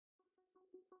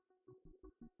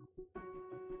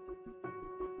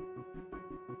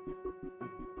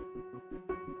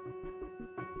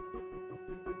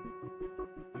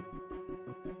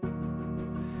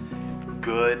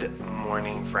Good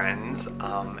morning, friends.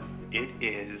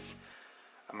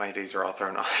 My days are all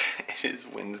thrown off. It is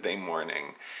Wednesday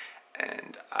morning,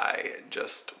 and I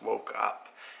just woke up.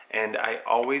 And I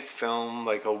always film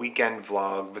like a weekend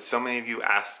vlog, but so many of you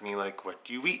asked me, like, what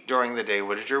do you eat during the day?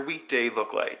 What does your weekday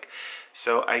look like?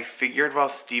 So I figured while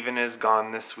Steven is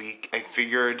gone this week, I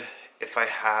figured if I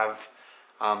have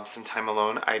some time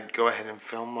alone, I'd go ahead and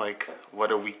film like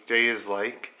what a weekday is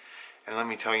like. And let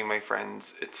me tell you, my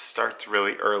friends, it starts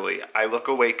really early. I look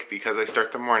awake because I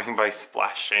start the morning by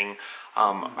splashing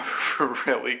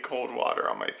really cold water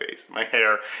on my face. My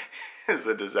hair is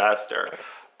a disaster.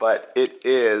 But it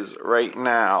is right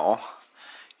now,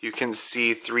 you can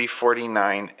see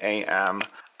 3:49 a.m.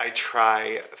 I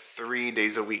try 3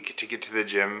 days a week to get to the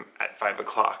gym at 5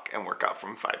 o'clock and work out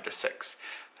from 5 to 6.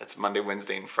 That's Monday,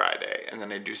 Wednesday, and Friday. And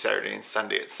then I do Saturday and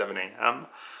Sunday at 7 a.m.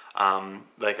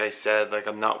 Like I said, like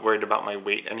I'm not worried about my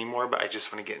weight anymore, but I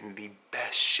just want to get in the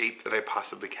best shape that I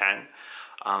possibly can.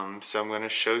 So I'm going to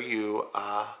show you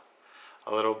a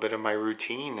little bit of my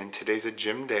routine, and today's a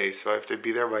gym day, so I have to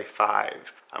be there by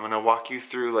 5. I'm going to walk you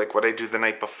through like what I do the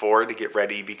night before to get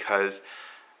ready, because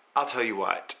I'll tell you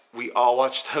what, we all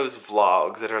watch those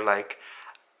vlogs that are like,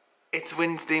 it's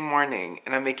Wednesday morning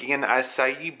and I'm making an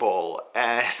acai bowl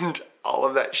and all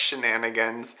of that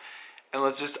shenanigans. And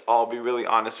let's just all be really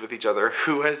honest with each other.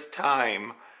 Who has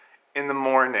time in the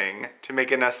morning to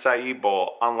make an acai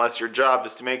bowl unless your job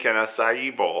is to make an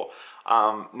acai bowl?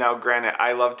 Now, granted,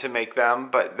 I love to make them,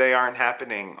 but they aren't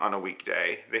happening on a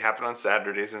weekday. They happen on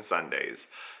Saturdays and Sundays.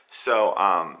 So,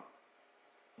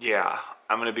 yeah,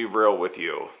 I'm going to be real with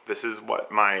you. This is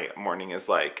what my morning is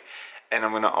like. And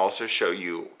I'm going to also show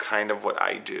you kind of what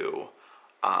I do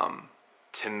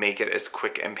to make it as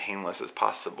quick and painless as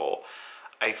possible.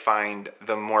 I find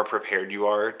the more prepared you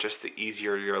are, just the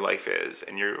easier your life is,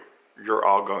 and you're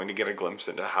all going to get a glimpse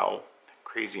into how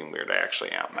crazy and weird I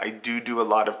actually am. I do a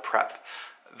lot of prep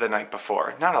the night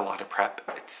before. Not a lot of prep.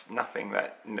 It's nothing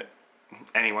that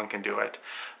anyone can do it.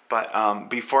 But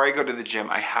before I go to the gym,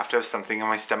 I have to have something in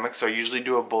my stomach, so I usually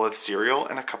do a bowl of cereal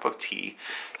and a cup of tea.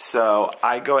 So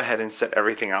I go ahead and set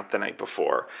everything out the night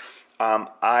before.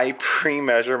 I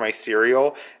pre-measure my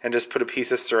cereal and just put a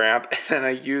piece of saran wrap, and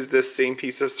I use this same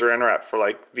piece of saran wrap for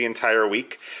like the entire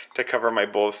week to cover my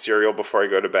bowl of cereal before I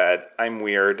go to bed. I'm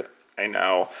weird, I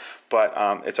know, but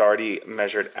it's already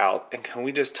measured out. And can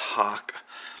we just talk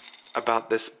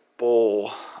about this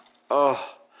bowl?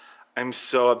 Oh, I'm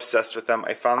so obsessed with them.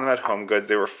 I found them at Home Goods.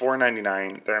 They were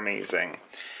 $4.99. They're amazing.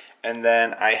 And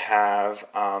then I have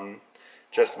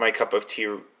just my cup of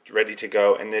tea ready to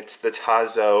go, and it's the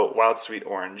Tazo Wild Sweet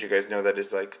Orange. You guys know that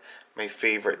is like my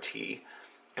favorite tea.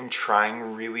 I'm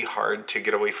trying really hard to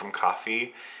get away from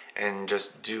coffee and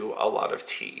just do a lot of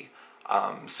tea.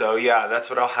 So yeah, that's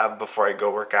what I'll have before I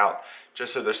go work out,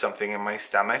 just so there's something in my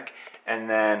stomach. And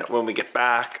then when we get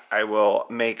back, I will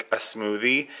make a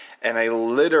smoothie, and I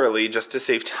literally, just to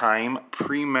save time,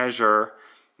 pre-measure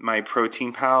my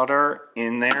protein powder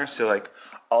in there. So like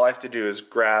all I have to do is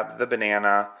grab the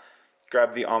banana,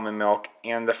 grab the almond milk,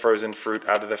 and the frozen fruit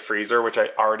out of the freezer, which I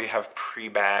already have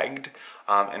pre-bagged,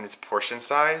 and it's portion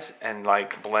size, and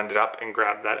like blend it up and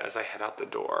grab that as I head out the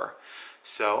door.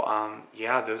 So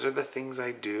yeah, those are the things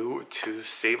I do to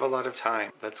save a lot of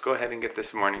time. Let's go ahead and get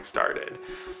this morning started.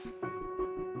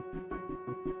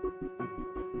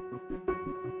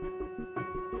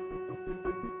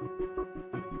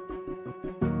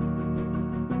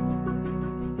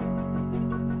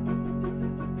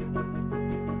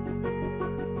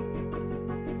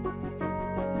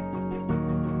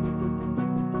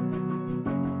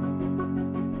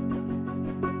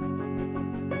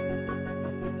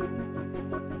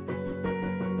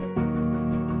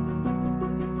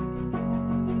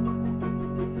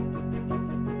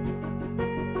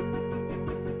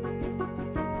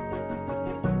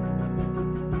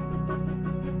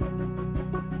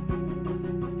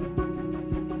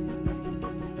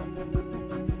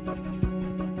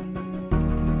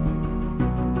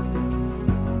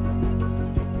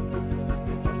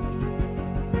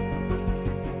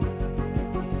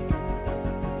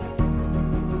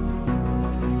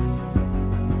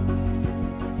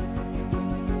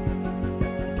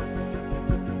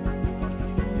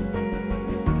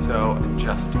 So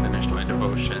just finished my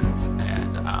devotions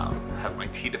and have my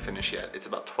tea to finish yet. It's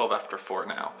about 12 after 4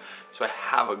 now. So I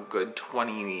have a good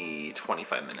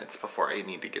 20-25 minutes before I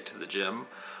need to get to the gym.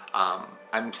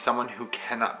 I'm someone who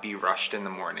cannot be rushed in the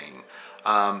morning.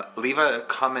 Leave a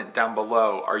comment down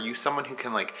below. Are you someone who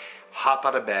can like hop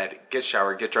out of bed, get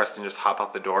showered, get dressed, and just hop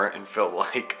out the door and feel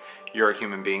like you're a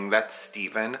human being? That's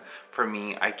Steven. For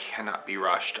me, I cannot be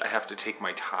rushed. I have to take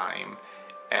my time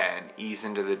and ease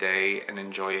into the day and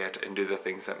enjoy it and do the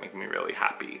things that make me really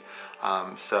happy.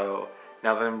 So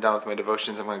now that I'm done with my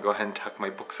devotions, I'm gonna go ahead and tuck my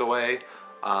books away,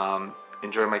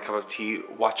 enjoy my cup of tea,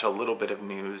 watch a little bit of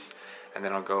news, and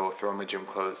then I'll go throw on my gym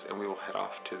clothes and we will head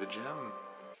off to the gym.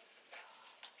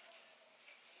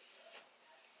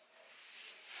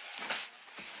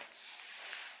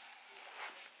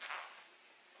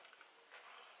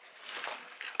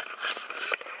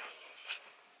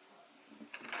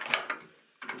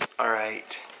 All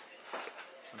right,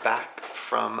 back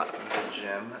from the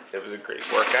gym. It was a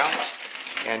great workout.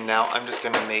 And now I'm just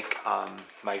gonna make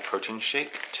my protein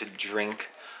shake to drink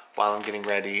while I'm getting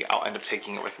ready. I'll end up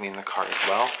taking it with me in the car as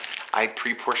well. I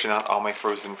pre-portion out all my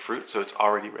frozen fruit, so it's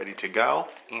already ready to go,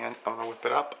 and I'm gonna whip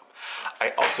it up.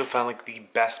 I also found like the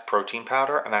best protein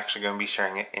powder. I'm actually gonna be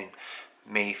sharing it in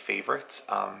May favorites.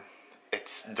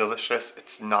 It's delicious.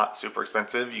 It's not super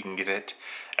expensive. You can get it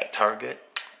at Target.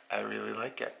 I really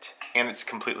like it. And it's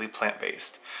completely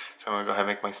plant-based. So I'm gonna go ahead and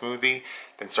make my smoothie,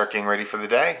 then start getting ready for the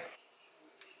day.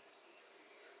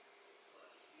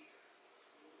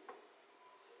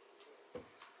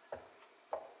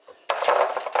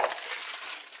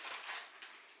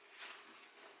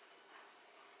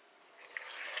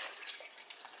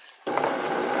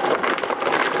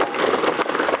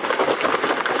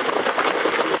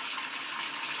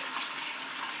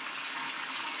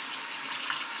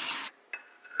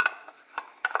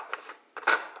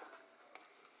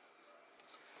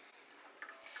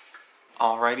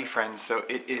 Alrighty friends, so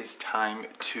it is time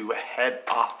to head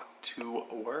off to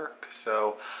work.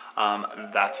 So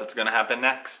that's what's gonna happen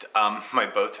next. My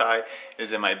bow tie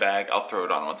is in my bag. I'll throw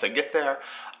it on once I get there.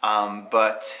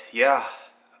 But yeah,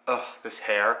 this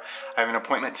hair. I have an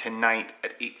appointment tonight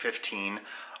at 8:15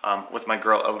 with my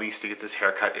girl Elise to get this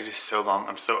haircut. It is so long,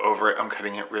 I'm so over it. I'm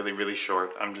cutting it really, really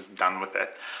short. I'm just done with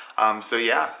it. So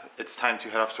yeah, it's time to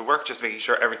head off to work, just making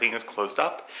sure everything is closed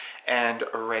up and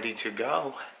ready to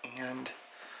go. And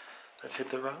let's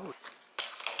hit the road.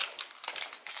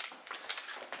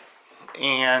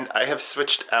 And I have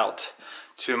switched out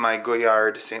to my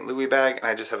Goyard St. Louis bag, and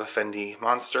I just have a Fendi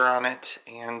Monster on it.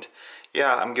 And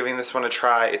yeah, I'm giving this one a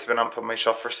try. It's been up on my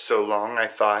shelf for so long, I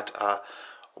thought,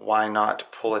 why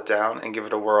not pull it down and give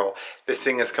it a whirl? This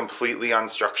thing is completely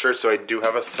unstructured, so I do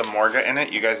have a Samorga in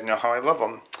it. You guys know how I love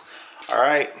them. All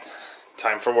right,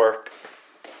 time for work.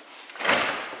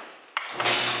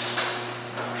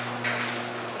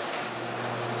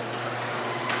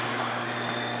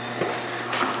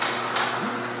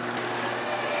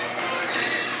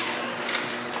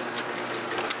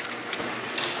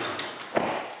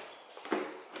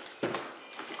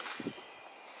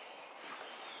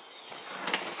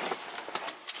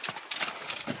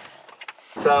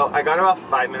 So I got about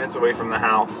 5 minutes away from the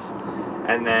house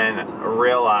and then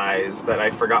realized that I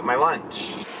forgot my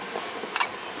lunch.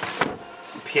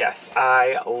 P.S.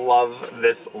 I love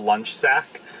this lunch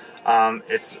sack.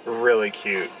 It's really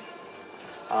cute.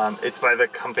 It's by the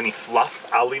company Fluff.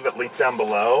 I'll leave it linked down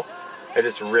below. I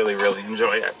just really, really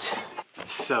enjoy it.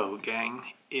 So gang,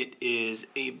 it is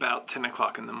about 10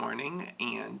 o'clock in the morning,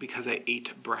 and because I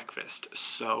ate breakfast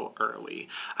so early,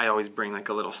 I always bring like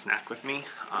a little snack with me.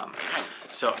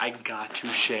 So I got to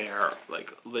share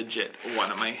like legit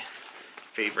one of my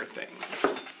favorite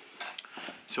things.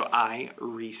 So I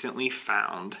recently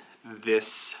found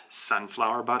this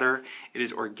sunflower butter. It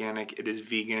is organic, it is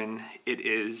vegan, it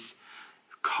is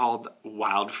called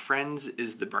Wild Friends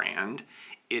is the brand.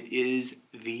 It is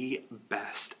the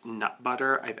best nut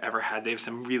butter I've ever had. They have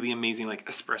some really amazing like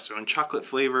espresso and chocolate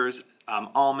flavors,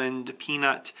 almond,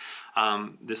 peanut.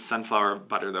 This sunflower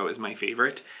butter though is my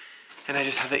favorite. And I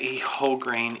just have a whole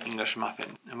grain English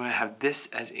muffin. I'm gonna have this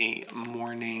as a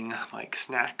morning like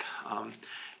snack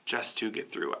just to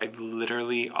get through. I've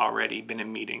literally already been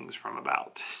in meetings from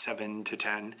about 7 to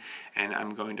 10, and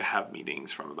I'm going to have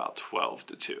meetings from about 12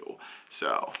 to 2.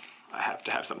 So I have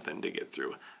to have something to get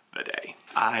through the day.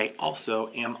 I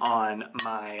also am on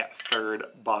my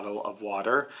 3rd bottle of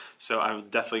water, so I'm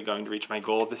definitely going to reach my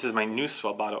goal. This is my new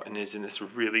Swell bottle and is in this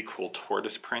really cool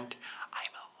tortoise print.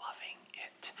 I'm loving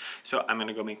it. So I'm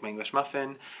gonna go make my English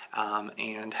muffin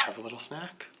and have a little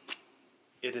snack.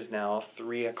 It is now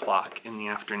 3 o'clock in the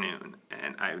afternoon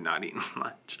and I have not eaten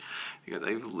lunch because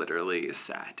I've literally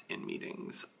sat in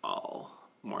meetings all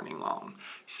morning long.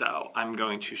 So I'm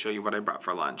going to show you what I brought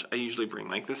for lunch. I usually bring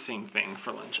like the same thing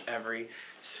for lunch every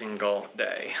single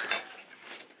day.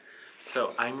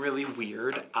 So I'm really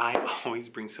weird. I always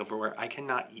bring silverware. I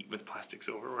cannot eat with plastic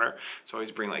silverware, so I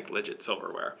always bring like legit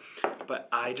silverware. But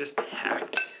I just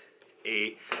packed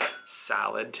a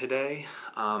salad today,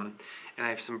 and I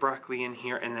have some broccoli in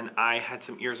here, and then I had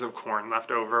some ears of corn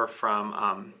left over from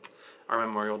our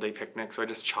Memorial Day picnic, so I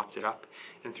just chopped it up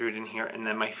and threw it in here. And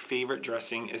then my favorite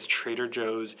dressing is Trader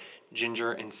Joe's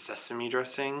ginger and sesame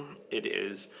dressing. It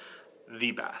is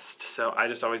the best. So I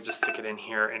just always just stick it in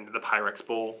here into the Pyrex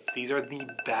bowl. These are the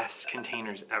best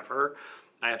containers ever.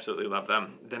 I absolutely love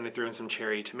them. Then I threw in some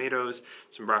cherry tomatoes,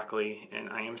 some broccoli, and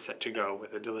I am set to go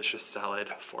with a delicious salad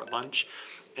for lunch.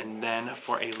 And then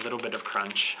for a little bit of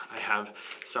crunch, I have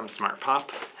some Smart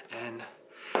Pop, and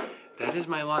that is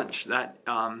my lunch. That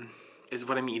is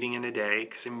what I'm eating in a day,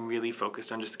 because I'm really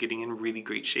focused on just getting in really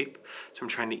great shape. So I'm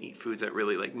trying to eat foods that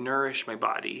really like nourish my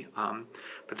body.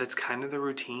 But that's kind of the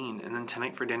routine. And then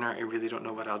tonight for dinner, I really don't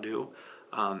know what I'll do.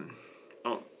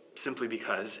 Simply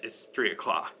because it's 3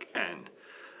 o'clock and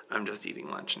I'm just eating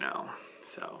lunch now.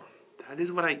 So that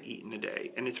is what I eat in a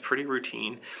day. And it's pretty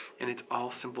routine, and it's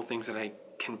all simple things that I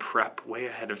can prep way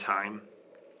ahead of time.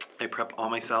 I prep all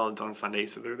my salads on Sunday,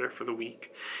 so they're there for the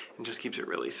week, and just keeps it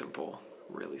really simple,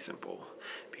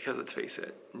 because let's face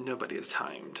it, nobody has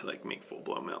time to like make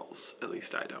full-blown meals. At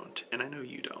least I don't, and I know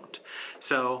you don't.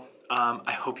 So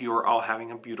I hope you are all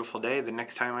having a beautiful day. The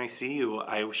next time I see you,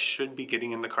 I should be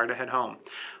getting in the car to head home,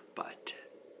 but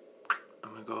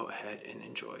I'm gonna go ahead and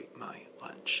enjoy my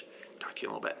lunch. Talk to you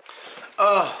in a little bit.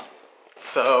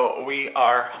 So we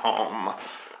are home.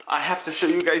 I have to show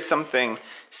you guys something.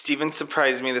 Steven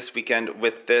surprised me this weekend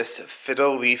with this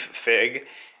fiddle leaf fig,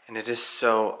 and it is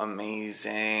so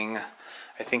amazing.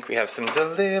 I think we have some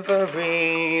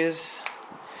deliveries.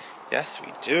 Yes,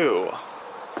 we do.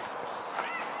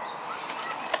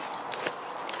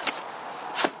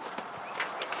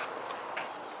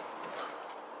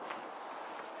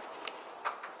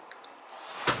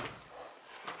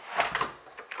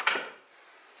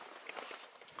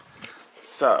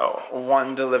 So,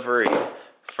 one delivery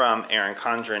from Erin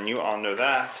Condren, you all know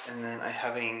that. And then I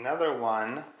have another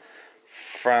one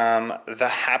from the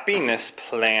Happiness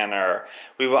Planner.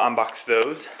 We will unbox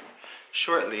those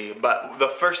shortly, but the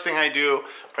first thing I do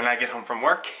when I get home from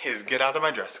work is get out of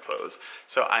my dress clothes.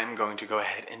 So I'm going to go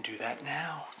ahead and do that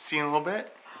now. See you in a little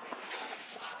bit.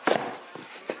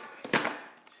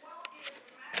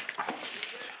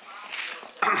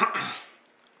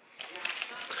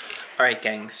 Alright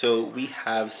gang, so we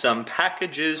have some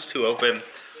packages to open.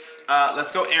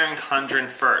 Let's go Erin Condren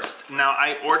first. Now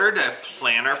I ordered a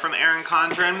planner from Erin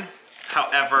Condren.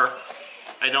 However,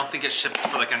 I don't think it ships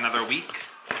for like another week.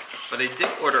 But I did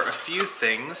order a few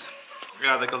things. We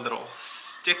got like a little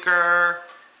sticker.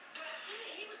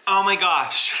 Oh my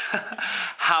gosh.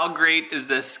 How great is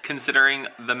this considering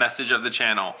the message of the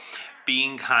channel?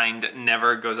 Being kind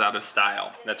never goes out of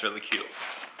style. That's really cute.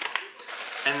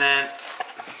 And then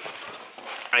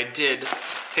I did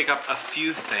pick up a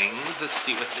few things. Let's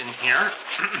see what's in here.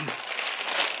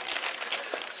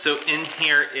 So in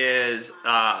here is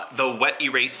the wet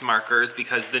erase markers,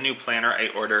 because the new planner I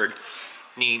ordered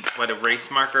needs wet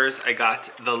erase markers. I got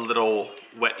the little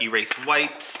wet erase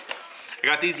wipes. I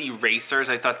got these erasers.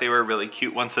 I thought they were really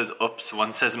cute. One says oops,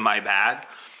 one says my bad.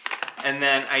 And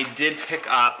then I did pick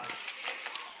up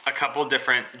a couple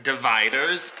different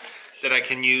dividers that I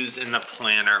can use in the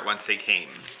planner once they came.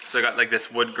 So I got like this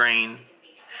wood grain,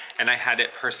 and I had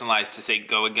it personalized to say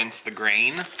go against the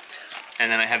grain.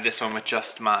 And then I have this one with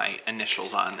just my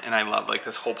initials on, and I love like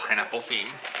this whole pineapple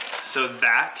theme. So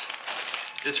that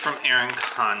is from Erin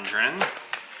Condren.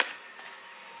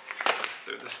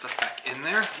 Throw this stuff back in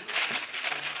there.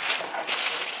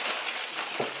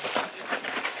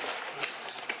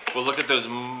 We'll look at those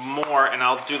more, and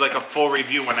I'll do like a full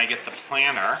review when I get the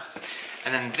planner.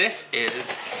 And then this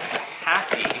is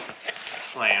Happy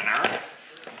Planner.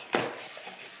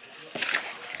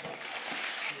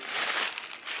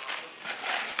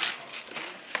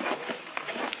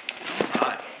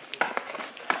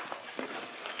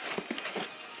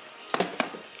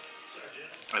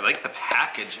 I like the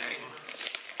packaging.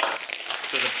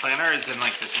 So the planner is in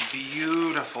like this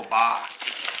beautiful box.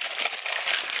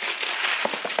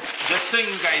 Just so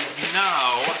you guys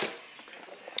know,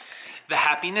 the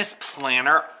Happiness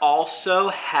Planner also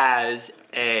has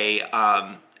a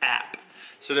app.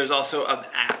 So there's also an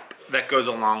app that goes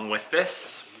along with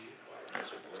this.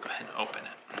 Let's go ahead and open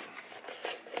it.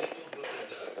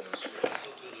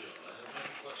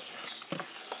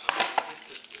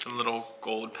 Some little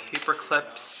gold paper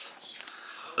clips,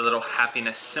 the little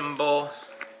happiness symbol,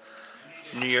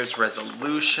 New Year's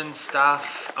resolution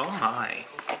stuff. Oh my.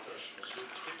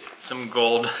 Some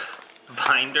gold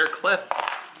binder clips.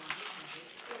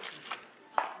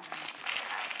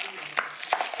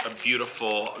 A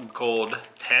beautiful gold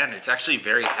pen. It's actually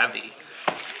very heavy.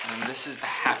 And this is the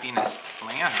happiness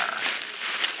planner.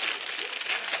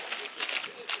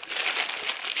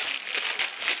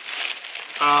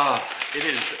 Oh, it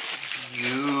is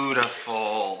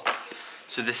beautiful.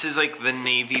 So this is like the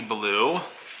navy blue.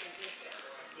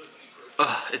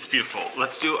 Oh, it's beautiful.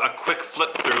 Let's do a quick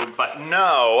flip through, but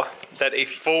know that a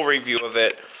full review of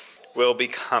it will be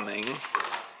coming.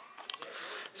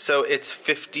 So it's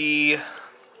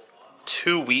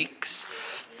 52 weeks.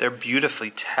 They're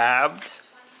beautifully tabbed.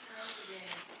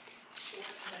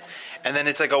 And then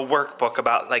it's like a workbook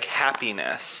about like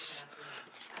happiness.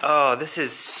 Oh, this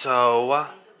is so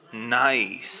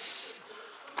nice.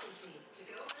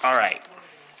 All right,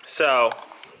 so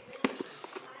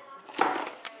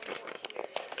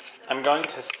I'm going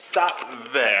to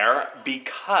stop there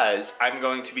because I'm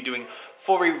going to be doing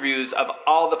full reviews of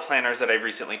all the planners that I've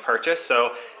recently purchased.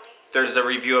 So there's a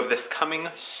review of this coming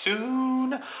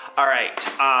soon. All right,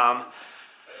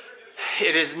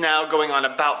 it is now going on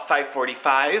about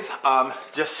 5:45.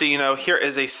 Just so you know, here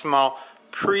is a small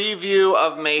preview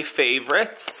of May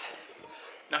favorites.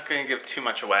 Not going to give too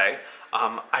much away.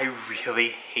 I really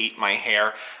hate my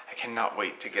hair. I cannot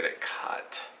wait to get it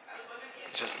cut.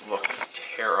 It just looks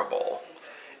terrible.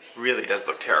 It really does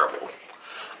look terrible.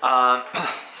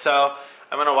 So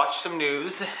I'm gonna watch some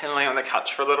news and lay on the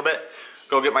couch for a little bit,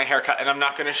 go get my hair cut, and I'm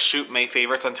not gonna shoot May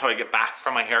favorites until I get back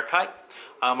from my haircut,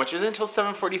 which is until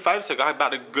 7:45, so I got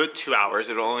about a good 2 hours.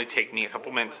 It'll only take me a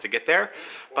couple minutes to get there.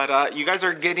 But you guys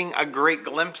are getting a great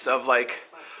glimpse of like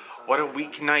what a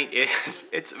weeknight is.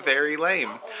 It's very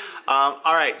lame. All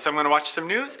right, so I'm gonna watch some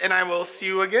news and I will see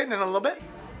you again in a little bit.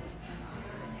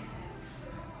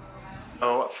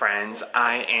 Oh, friends,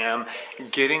 I am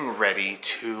getting ready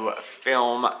to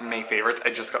film May favorites.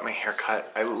 I just got my hair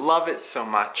cut. I love it so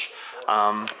much.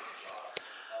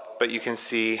 But you can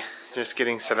see just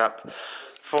getting set up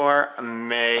for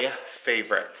May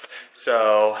favorites.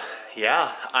 So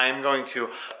yeah, I'm going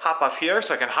to hop off here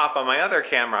so I can hop on my other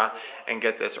camera and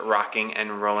get this rocking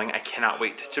and rolling. I cannot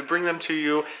wait to bring them to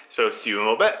you. So see you in a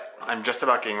little bit. I'm just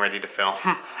about getting ready to film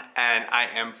and I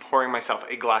am pouring myself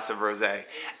a glass of rosé.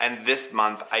 And this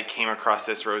month I came across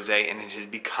this rosé and it has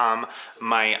become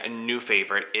my new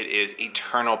favorite. It is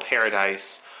Eternal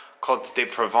Paradise Côte de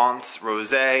Provence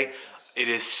Rosé. It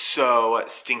is so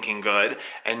stinking good.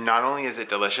 And not only is it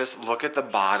delicious, look at the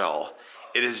bottle.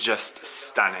 It is just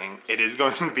stunning. It is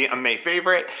going to be a May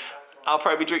favorite. I'll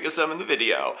probably be drinking some in the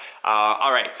video.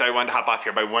 All right, so I wanted to hop off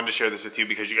here, but I wanted to share this with you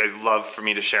because you guys love for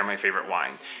me to share my favorite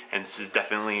wine. And this is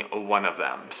definitely one of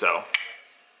them, so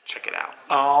check it out.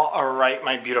 All right,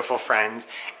 my beautiful friends.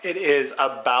 It is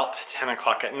about 10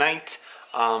 o'clock at night.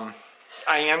 I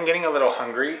am getting a little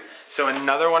hungry. So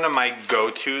another one of my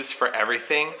go-tos for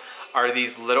everything are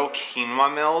these little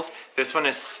quinoa mills. This one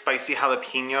is spicy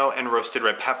jalapeno and roasted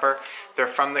red pepper. They're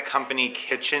from the company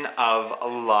Kitchen of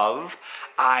Love.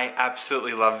 I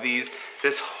absolutely love these.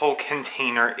 This whole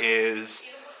container is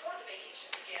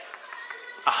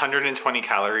 120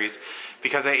 calories.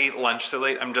 Because I ate lunch so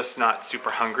late, I'm just not super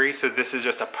hungry, so this is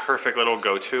just a perfect little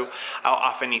go-to. I'll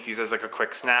often eat these as like a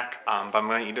quick snack, but I'm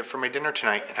gonna eat it for my dinner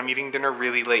tonight, and I'm eating dinner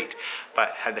really late. But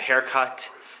had the haircut,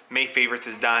 May favorites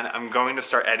is done. I'm going to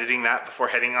start editing that before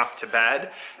heading off to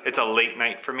bed. It's a late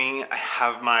night for me. I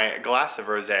have my glass of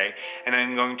rosé, and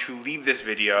I'm going to leave this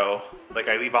video like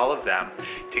I leave all of them.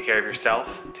 Take care of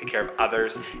yourself, take care of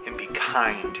others, and be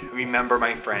kind. Remember,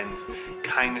 my friends,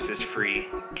 kindness is free.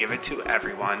 Give it to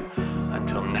everyone.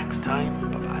 Until